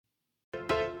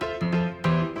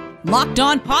Locked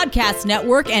On Podcast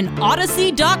Network and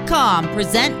Odyssey.com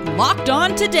present Locked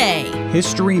On Today.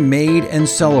 History made and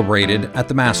celebrated at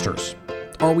the Masters.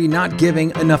 Are we not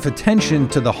giving enough attention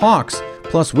to the Hawks?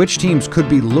 Plus, which teams could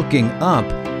be looking up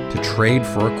to trade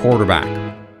for a quarterback?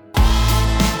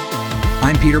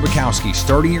 I'm Peter Bukowski,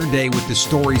 starting your day with the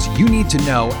stories you need to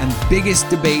know and biggest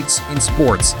debates in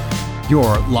sports.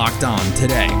 You're Locked On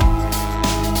Today.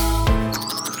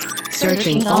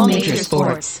 Searching all major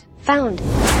sports. Found.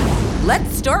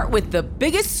 Let's start with the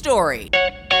biggest story.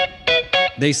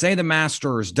 They say the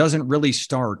Masters doesn't really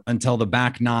start until the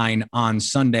back nine on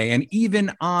Sunday. And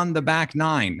even on the back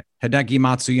nine, Hideki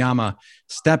Matsuyama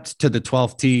stepped to the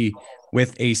 12th tee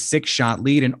with a 6-shot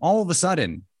lead. And all of a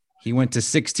sudden, he went to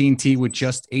 16 tee with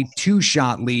just a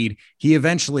 2-shot lead. He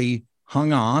eventually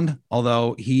hung on,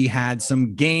 although he had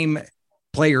some game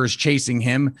players chasing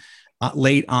him.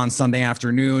 Late on Sunday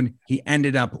afternoon, he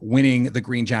ended up winning the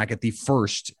green jacket, the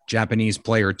first Japanese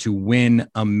player to win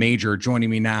a major. Joining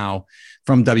me now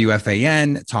from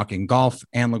WFAN, talking golf,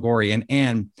 Ann Ligori. And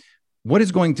Ann, what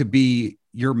is going to be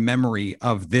your memory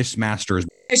of this Masters?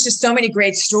 There's just so many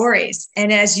great stories.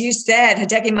 And as you said,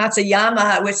 Hideki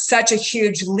Matsuyama with such a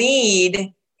huge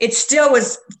lead, it still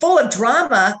was full of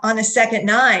drama on the second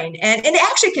nine. And it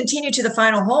actually continued to the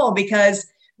final hole because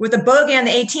with a bogey on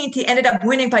the 18th, he ended up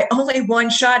winning by only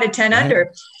one shot at 10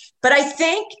 under. But I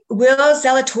think Will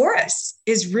Zalatoris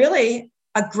is really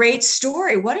a great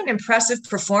story. What an impressive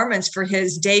performance for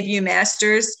his debut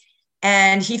Masters.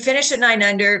 And he finished at 9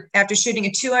 under after shooting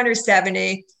a 2 under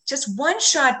 70, just one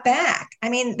shot back. I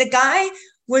mean, the guy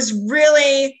was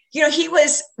really, he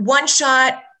was one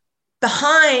shot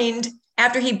behind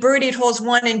after he birdied holes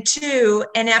 1 and 2,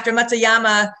 and after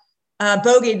Matsuyama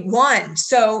bogeyed 1.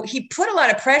 So he put a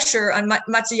lot of pressure on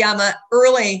Matsuyama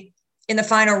early in the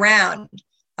final round.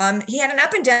 He had an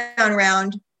up and down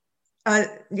round,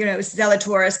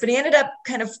 Zalatoris, but he ended up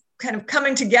kind of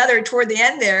coming together toward the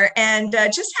end there and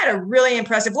just had a really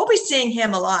impressive, we'll be seeing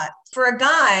him a lot for a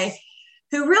guy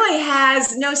who really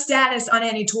has no status on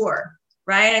any tour,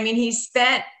 right? I mean, he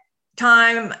spent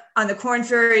time on the Korn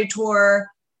Ferry Tour.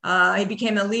 He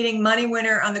became a leading money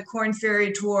winner on the Korn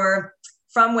Ferry Tour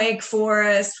from Wake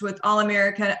Forest with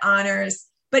All-American honors.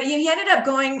 But he ended up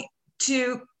going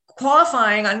to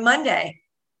qualifying on Monday.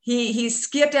 He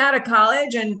skipped out of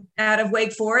college and out of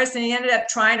Wake Forest, and he ended up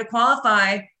trying to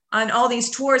qualify on all these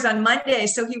tours on Monday.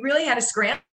 So he really had a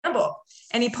scramble.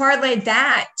 And he parlayed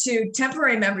that to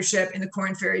temporary membership in the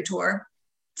Korn Ferry Tour.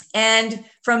 And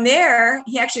from there,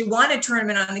 he actually won a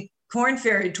tournament on the Korn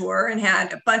Ferry Tour and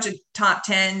had a bunch of top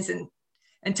 10s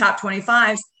and top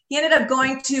 25s. He ended up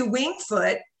going to Winged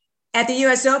Foot at the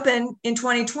U.S. Open in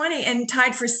 2020 and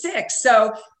tied for 6th.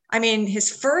 So, I mean, his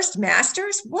first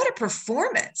Masters, what a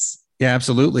performance. Yeah,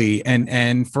 absolutely.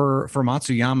 And for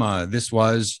Matsuyama, this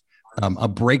was a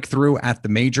breakthrough at the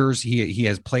majors. He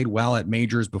has played well at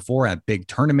majors before, at big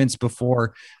tournaments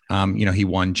before. He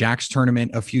won Jack's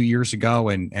tournament a few years ago,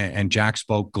 and Jack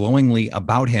spoke glowingly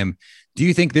about him. Do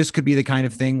you think this could be the kind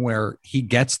of thing where he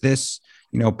gets this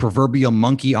proverbial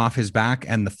monkey off his back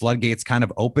and the floodgates kind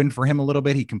of open for him a little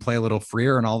bit? He can play a little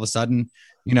freer, and all of a sudden,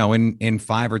 in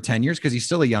 5 or 10 years, because he's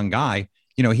still a young guy,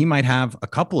 he might have a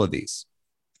couple of these.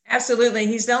 Absolutely.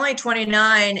 He's only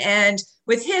 29. And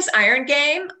with his iron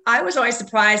game, I was always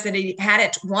surprised that he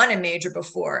hadn't won a major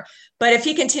before. But if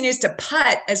he continues to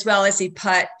putt as well as he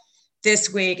putt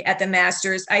this week at the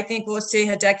Masters, I think we'll see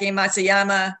Hideki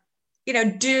Matsuyama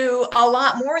do a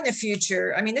lot more in the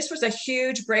future. I mean, this was a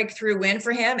huge breakthrough win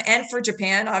for him and for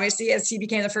Japan, obviously, as he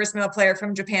became the first male player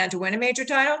from Japan to win a major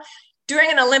title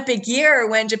during an Olympic year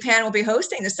when Japan will be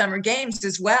hosting the Summer Games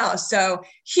as well. So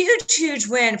huge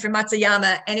win for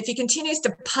Matsuyama. And if he continues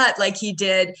to putt like he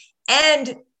did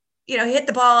and, hit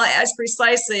the ball as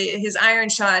precisely his iron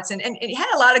shots and he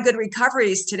had a lot of good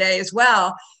recoveries today as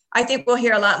well, I think we'll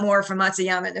hear a lot more from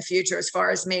Matsuyama in the future as far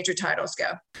as major titles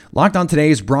go. Locked On Today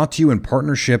is brought to you in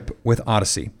partnership with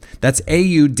Odyssey. That's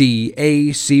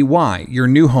AUDACY, your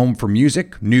new home for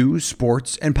music, news,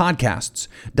 sports, and podcasts.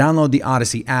 Download the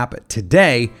Odyssey app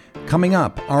today. Coming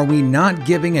up, are we not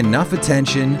giving enough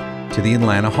attention to the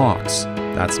Atlanta Hawks?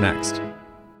 That's next.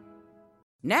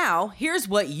 Now, here's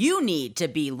what you need to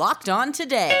be locked on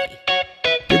today.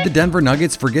 Did the Denver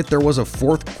Nuggets forget there was a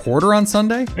fourth quarter on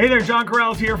Sunday? Hey there, John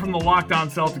Corrales here from the Locked On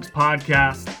Celtics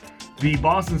podcast. The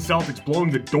Boston Celtics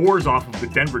blowing the doors off of the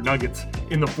Denver Nuggets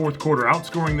in the fourth quarter,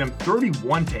 outscoring them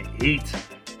 31-8.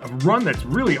 A run that's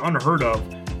really unheard of.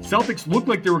 Celtics looked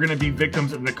like they were going to be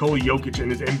victims of Nikola Jokic and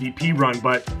his MVP run,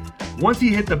 but once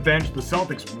he hit the bench, the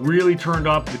Celtics really turned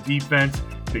up the defense.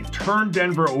 They turned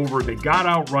Denver over. They got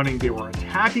out running. They were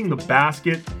attacking the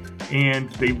basket. and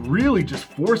they really just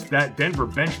forced that Denver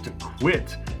bench to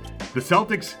quit. The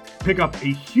Celtics pick up a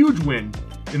huge win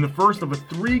in the first of a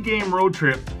 3-game road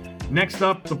trip. Next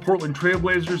up, the Portland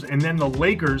Trailblazers and then the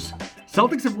Lakers.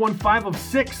 Celtics have won 5 of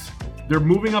 6. They're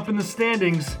moving up in the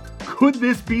standings. Could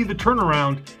this be the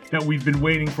turnaround that we've been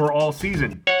waiting for all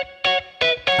season?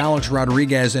 Alex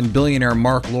Rodriguez and billionaire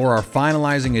Mark Lore are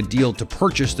finalizing a deal to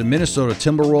purchase the Minnesota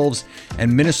Timberwolves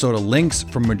and Minnesota Lynx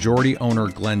from majority owner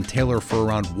Glenn Taylor for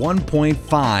around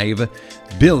 $1.5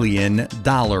 billion.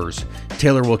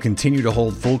 Taylor will continue to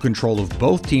hold full control of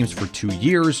both teams for 2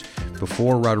 years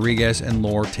before Rodriguez and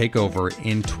Lore take over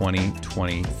in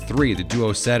 2023. The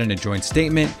duo said in a joint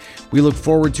statement, "We look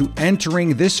forward to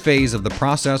entering this phase of the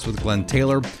process with Glenn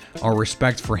Taylor. Our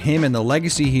respect for him and the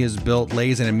legacy he has built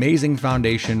lays an amazing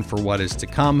foundation for what is to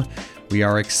come. We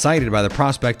are excited by the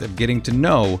prospect of getting to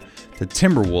know the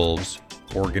Timberwolves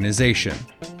organization."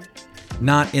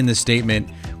 Not in the statement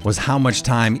was how much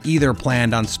time either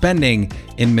planned on spending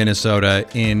in Minnesota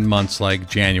in months like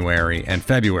January and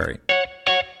February.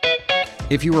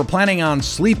 If you were planning on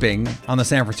sleeping on the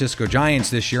San Francisco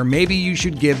Giants this year, maybe you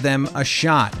should give them a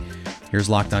shot. Here's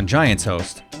Locked On Giants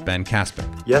host Ben Kaspick.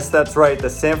 Yes, that's right. The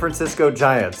San Francisco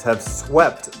Giants have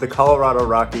swept the Colorado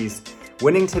Rockies,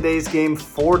 winning today's game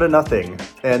 4-0,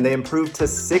 and they improved to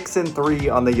 6-3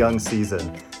 on the young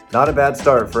season. Not a bad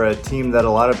start for a team that a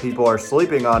lot of people are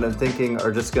sleeping on and thinking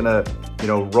are just gonna,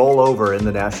 roll over in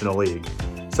the National League.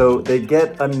 So they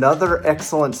get another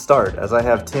excellent start, as I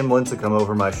have Tim Lincecum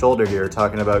over my shoulder here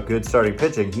talking about good starting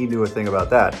pitching. He knew a thing about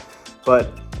that.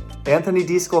 But Anthony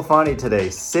DeSclafani today,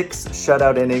 6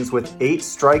 shutout innings with 8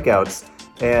 strikeouts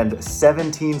and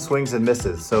 17 swings and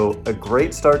misses. So a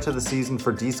great start to the season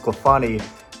for DeSclafani,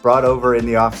 brought over in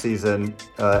the offseason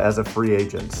as a free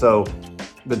agent. So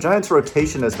the Giants'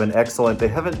 rotation has been excellent. They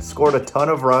haven't scored a ton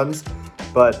of runs,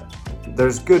 but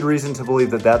there's good reason to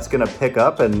believe that that's going to pick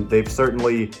up, and they've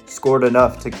certainly scored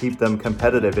enough to keep them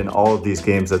competitive in all of these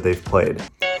games that they've played.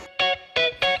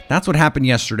 That's what happened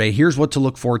yesterday. Here's what to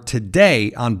look for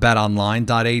today on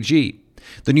betonline.ag.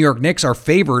 The New York Knicks are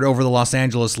favored over the Los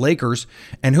Angeles Lakers,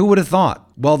 and who would have thought?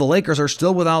 Well, the Lakers are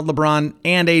still without LeBron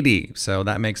and AD, so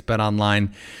that makes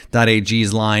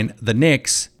betonline.ag's line the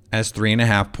Knicks as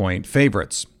 3.5-point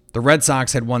favorites. The Red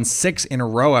Sox had won 6 in a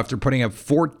row after putting up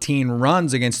 14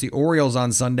 runs against the Orioles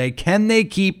on Sunday. Can they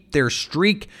keep their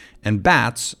streak and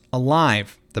bats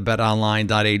alive? The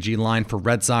betonline.ag line for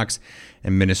Red Sox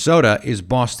and Minnesota is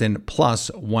Boston plus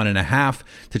 1.5.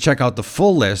 To check out the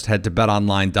full list, head to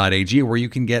betonline.ag, where you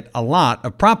can get a lot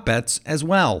of prop bets as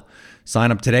well.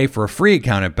 Sign up today for a free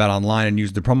account at BetOnline and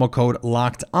use the promo code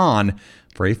LOCKEDON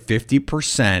for a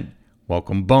 50%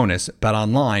 welcome bonus.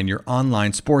 BetOnline, your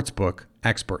online sportsbook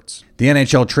experts. The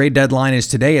NHL trade deadline is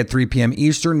today at 3 p.m.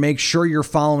 Eastern. Make sure you're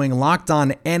following Locked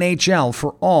On NHL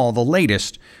for all the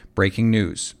latest breaking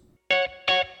news.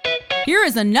 Here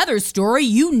is another story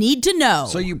you need to know.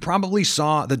 So you probably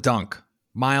saw the dunk.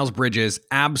 Miles Bridges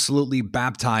absolutely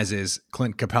baptizes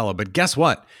Clint Capella. But guess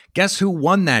what? Guess who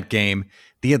won that game?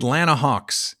 The Atlanta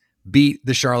Hawks beat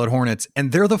the Charlotte Hornets,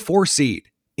 and they're the 4 seed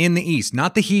in the East.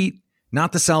 Not the Heat,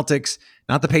 not the Celtics,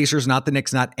 not the Pacers, not the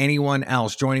Knicks, not anyone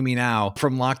else. Joining me now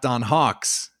from Locked On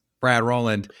Hawks, Brad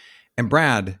Rowland. And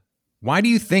Brad, why do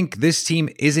you think this team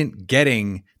isn't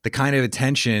getting the kind of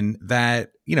attention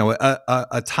that,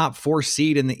 a top 4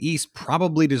 seed in the East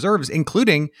probably deserves,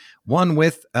 including one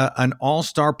with an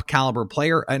all-star caliber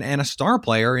player and a star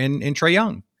player in Trae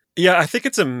Young? Yeah, I think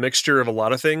it's a mixture of a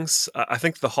lot of things. I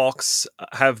think the Hawks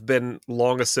have been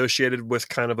long associated with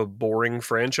kind of a boring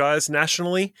franchise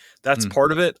nationally. That's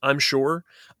part of it, I'm sure.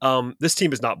 This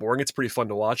team is not boring. It's pretty fun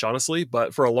to watch, honestly.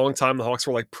 But for a long time, the Hawks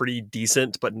were pretty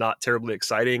decent, but not terribly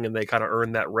exciting. And they kind of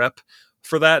earned that rep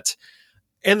for that.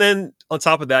 And then on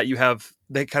top of that,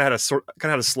 they kind of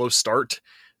had a slow start.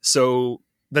 So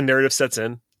the narrative sets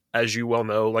in, as you well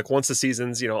know, once the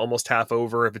season's, almost half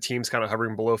over, if a team's kind of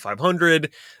hovering below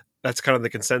 500, that's kind of the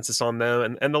consensus on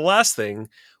them. And the last thing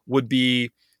would be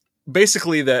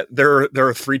basically that there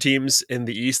are 3 teams in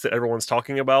the East that everyone's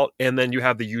talking about. And then you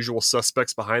have the usual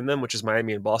suspects behind them, which is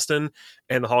Miami and Boston,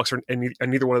 and the Hawks are in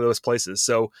neither one of those places.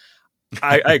 So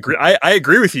I agree. I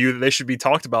agree with you that they should be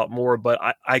talked about more, but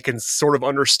I can sort of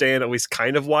understand at least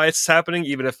kind of why it's happening,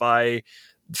 even if I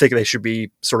think they should be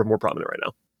sort of more prominent right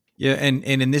now. Yeah, and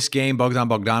in this game, Bogdan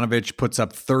Bogdanović puts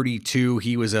up 32.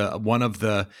 He was one of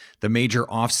the major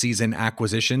offseason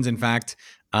acquisitions. In fact,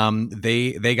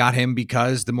 they got him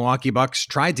because the Milwaukee Bucks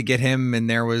tried to get him, and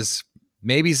there was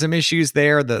maybe some issues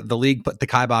there. The league put the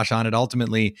kibosh on it.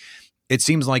 Ultimately, it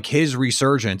seems like his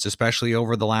resurgence, especially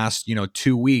over the last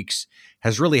 2 weeks,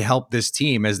 has really helped this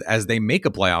team as they make a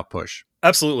playoff push.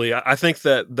 Absolutely. I think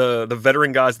that the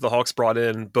veteran guys that the Hawks brought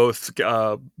in, both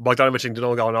Bogdanovic and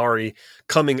Danilo Gallinari,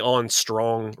 coming on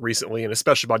strong recently, and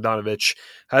especially Bogdanovic,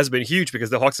 has been huge because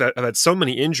the Hawks have had so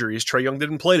many injuries. Trae Young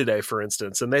didn't play today, for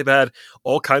instance, and they've had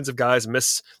all kinds of guys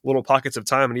miss little pockets of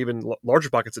time and even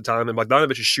larger pockets of time, and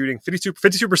Bogdanovic is shooting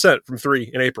 52% from three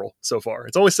in April so far.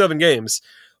 It's only 7 games,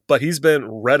 but he's been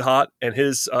red hot, and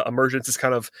his emergence is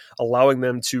kind of allowing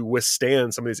them to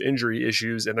withstand some of these injury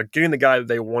issues, and they're getting the guy that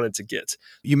they wanted to get.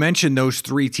 You mentioned those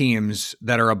 3 teams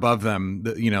that are above them,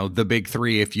 the big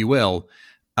 3, if you will.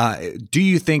 Do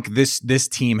you think this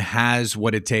team has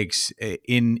what it takes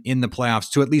in the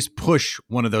playoffs to at least push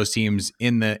one of those teams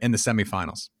in the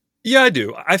semifinals? Yeah, I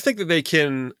do. I think that they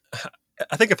can.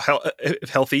 I think if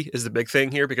healthy is the big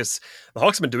thing here, because the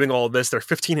Hawks have been doing all of this. They're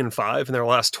 15-5 in their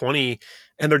last 20,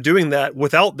 and they're doing that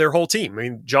without their whole team. I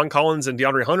mean, John Collins and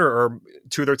DeAndre Hunter are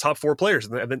 2 of their top 4 players,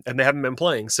 and they haven't been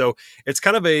playing. So it's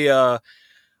kind of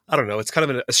I don't know. It's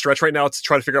kind of a stretch right now to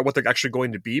try to figure out what they're actually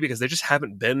going to be, because they just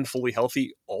haven't been fully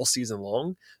healthy all season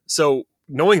long. So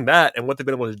knowing that and what they've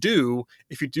been able to do,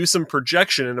 if you do some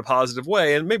projection in a positive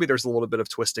way, and maybe there's a little bit of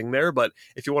twisting there, but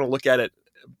if you want to look at it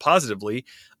positively,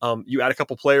 you add a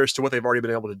couple players to what they've already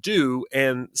been able to do,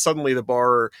 and suddenly the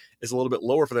bar is a little bit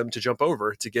lower for them to jump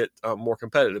over to get more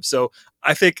competitive. So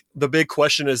I think the big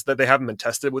question is that they haven't been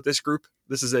tested with this group.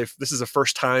 This is a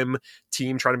first time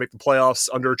team trying to make the playoffs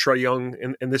under Trae Young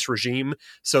in this regime.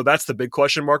 So that's the big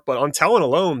question mark. But on talent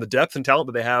alone, the depth and talent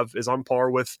that they have is on par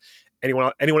with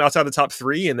anyone outside the top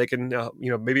 3, and they can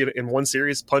maybe in one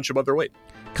series punch above their weight.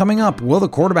 Coming up, will the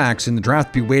quarterbacks in the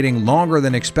draft be waiting longer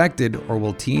than expected, or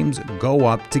will teams go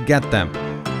up to get them?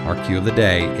 Our cue of the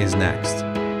day is next.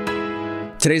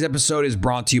 Today's episode is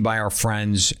brought to you by our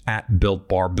friends at Built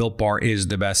Bar. Built Bar is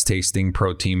the best tasting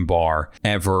protein bar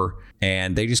ever,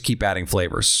 and they just keep adding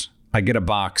flavors. I get a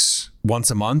box once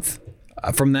a month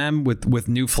from them with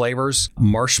new flavors.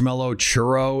 Marshmallow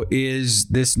churro is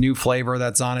this new flavor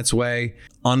that's on its way.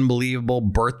 Unbelievable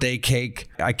birthday cake.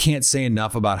 I can't say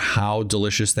enough about how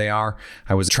delicious they are.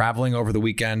 I was traveling over the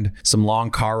weekend, some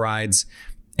long car rides,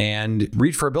 and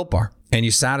reach for a Built Bar. And you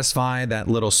satisfy that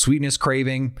little sweetness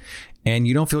craving, and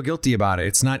you don't feel guilty about it.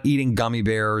 It's not eating gummy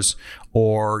bears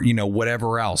or,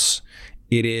 whatever else.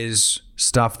 It is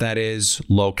stuff that is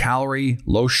low calorie,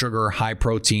 low sugar, high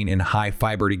protein, and high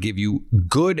fiber to give you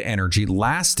good energy,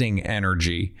 lasting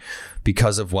energy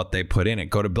because of what they put in it.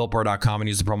 Go to BuiltBar.com and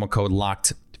use the promo code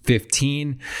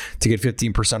LOCKED15 to get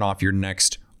 15% off your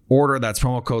next order. That's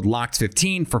promo code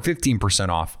LOCKED15 for 15%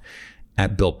 off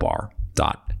at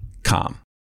BuiltBar.com.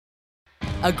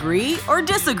 Agree or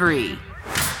disagree?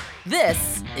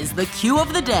 This is the cue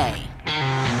of the day.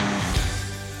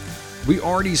 We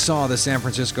already saw the San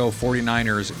Francisco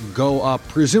 49ers go up,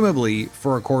 presumably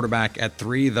for a quarterback at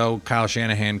 3, though Kyle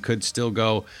Shanahan could still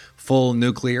go full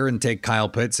nuclear and take Kyle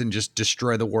Pitts and just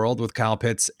destroy the world with Kyle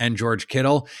Pitts and George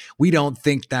Kittle. We don't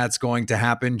think that's going to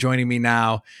happen. Joining me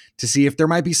now to see if there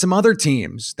might be some other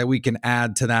teams that we can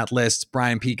add to that list,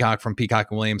 Brian Peacock from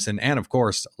Peacock and Williamson, and of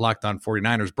course, Locked On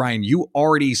 49ers. Brian, you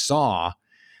already saw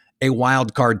a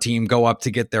wild card team go up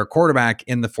to get their quarterback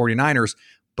in the 49ers,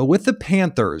 but with the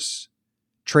Panthers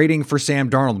trading for Sam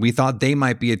Darnold, we thought they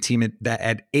might be a team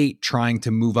at 8 trying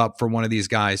to move up for one of these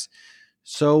guys.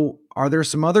 So are there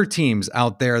some other teams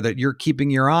out there that you're keeping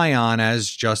your eye on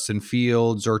as Justin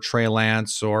Fields or Trey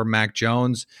Lance or Mac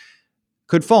Jones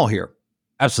could fall here?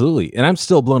 Absolutely. And I'm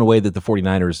still blown away that the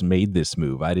 49ers made this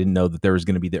move. I didn't know that there was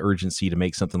going to be the urgency to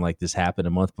make something like this happen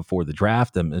a month before the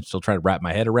draft. I'm still trying to wrap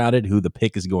my head around it, who the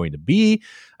pick is going to be.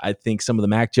 I think some of the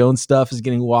Mac Jones stuff is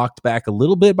getting walked back a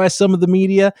little bit by some of the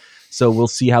media. So we'll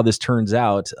see how this turns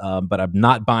out. But I'm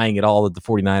not buying at all that the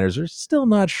 49ers are still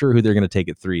not sure who they're going to take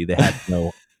at 3. They had to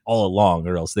know all along,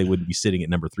 or else they wouldn't be sitting at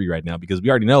number 3 right now, because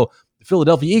we already know the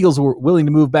Philadelphia Eagles were willing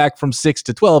to move back from 6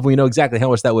 to 12. We know exactly how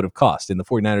much that would have cost. And the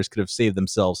 49ers could have saved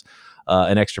themselves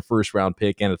an extra first-round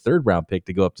pick and a third-round pick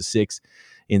to go up to 6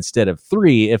 instead of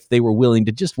 3 if they were willing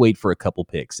to just wait for a couple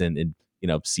picks and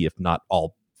see if not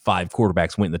all 5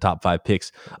 quarterbacks went in the top 5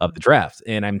 picks of the draft.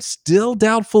 And I'm still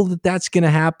doubtful that that's going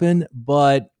to happen,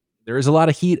 but there is a lot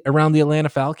of heat around the Atlanta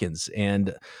Falcons.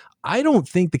 And I don't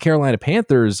think the Carolina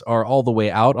Panthers are all the way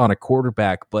out on a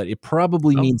quarterback, but it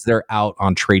probably means they're out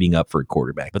on trading up for a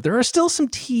quarterback. But there are still some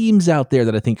teams out there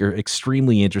that I think are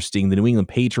extremely interesting. The New England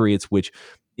Patriots, which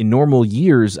in normal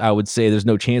years, I would say there's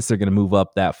no chance they're going to move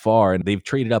up that far. And they've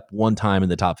traded up one time in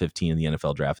the top 15 in the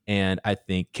NFL draft. And I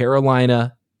think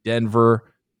Carolina,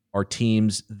 Denver are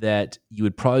teams that you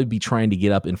would probably be trying to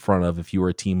get up in front of if you were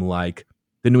a team like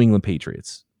the New England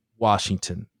Patriots,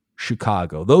 Washington,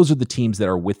 Chicago. Those are the teams that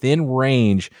are within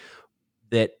range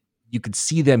that you could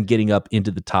see them getting up into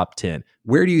the top 10.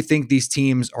 Where do you think these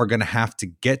teams are going to have to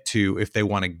get to if they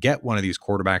want to get one of these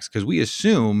quarterbacks? Because we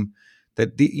assume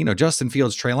that Justin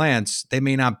Fields, Trey Lance, they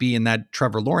may not be in that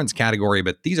Trevor Lawrence category,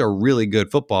 but these are really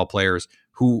good football players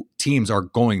who teams are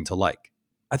going to like.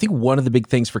 I think one of the big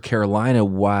things for Carolina,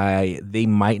 why they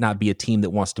might not be a team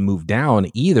that wants to move down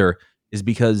either, is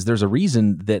because there's a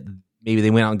reason that maybe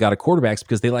they went out and got a quarterback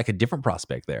because they like a different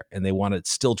prospect there and they want to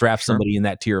still draft somebody in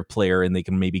that tier of player, and they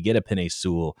can maybe get a Penei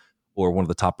Sewell or one of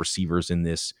the top receivers in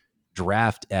this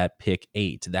draft at pick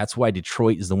 8. That's why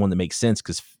Detroit is the one that makes sense,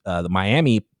 because the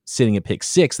Miami sitting at pick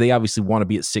 6, they obviously want to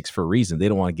be at 6 for a reason. They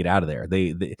don't want to get out of there.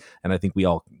 They and I think we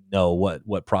all know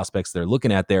what prospects they're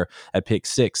looking at there at pick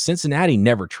 6. Cincinnati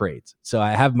never trades, so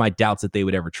I have my doubts that they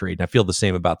would ever trade. And I feel the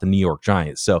same about the New York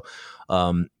Giants. So,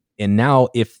 and now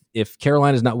if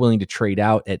Carolina's not willing to trade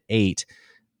out at 8,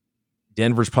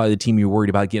 Denver's probably the team you're worried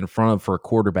about getting in front of for a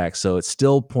quarterback. So it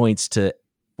still points to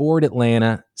 4 at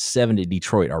Atlanta, 7 at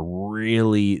Detroit are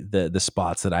really the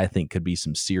spots that I think could be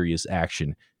some serious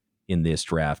action in this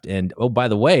draft. And oh, by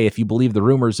the way, if you believe the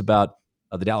rumors about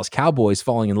the Dallas Cowboys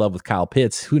falling in love with Kyle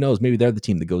Pitts, who knows, maybe they're the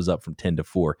team that goes up from 10 to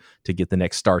 4 to get the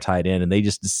next star tight end, and they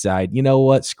just decide, you know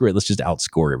what, screw it, let's just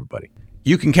outscore everybody.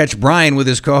 You can catch Brian with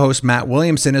his co-host Matt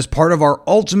Williamson as part of our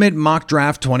Ultimate Mock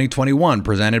Draft 2021,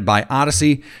 presented by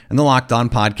Odyssey and the Locked On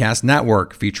Podcast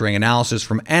Network, featuring analysis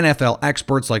from NFL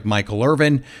experts like Michael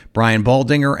Irvin, Brian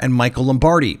Baldinger, and Michael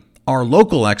Lombardi. Our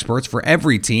local experts for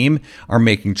every team are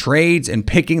making trades and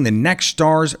picking the next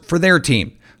stars for their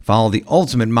team. Follow the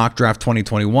Ultimate Mock Draft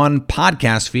 2021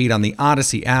 podcast feed on the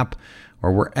Odyssey app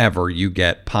or wherever you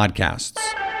get podcasts.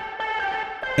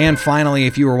 And finally,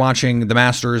 if you were watching the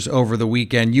Masters over the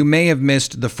weekend, you may have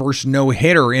missed the first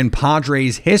no-hitter in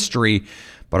Padres history,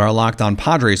 but our Locked On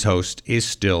Padres host is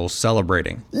still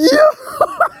celebrating.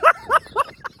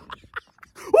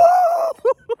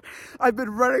 I've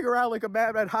been running around like a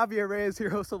madman. Javier Reyes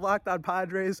here, host of Locked On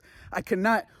Padres. I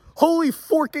cannot. Holy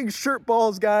forking shirt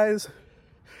balls, guys.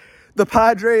 The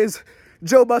Padres,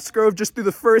 Joe Musgrove just threw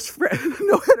the first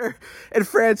no-hitter in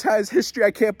franchise history. I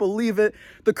can't believe it.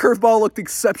 The curveball looked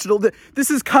exceptional.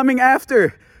 This is coming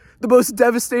after the most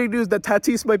devastating news that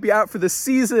Tatis might be out for the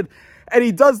season. And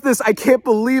he does this. I can't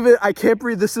believe it. I can't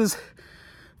breathe. This is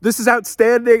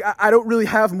outstanding. I don't really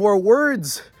have more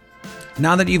words.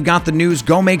 Now that you've got the news,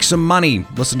 go make some money.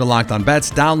 Listen to Locked On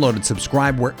Bets, download and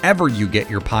subscribe wherever you get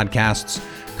your podcasts.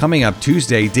 Coming up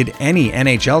Tuesday, did any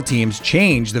NHL teams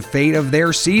change the fate of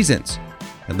their seasons?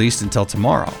 At least until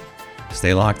tomorrow.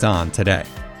 Stay locked on today.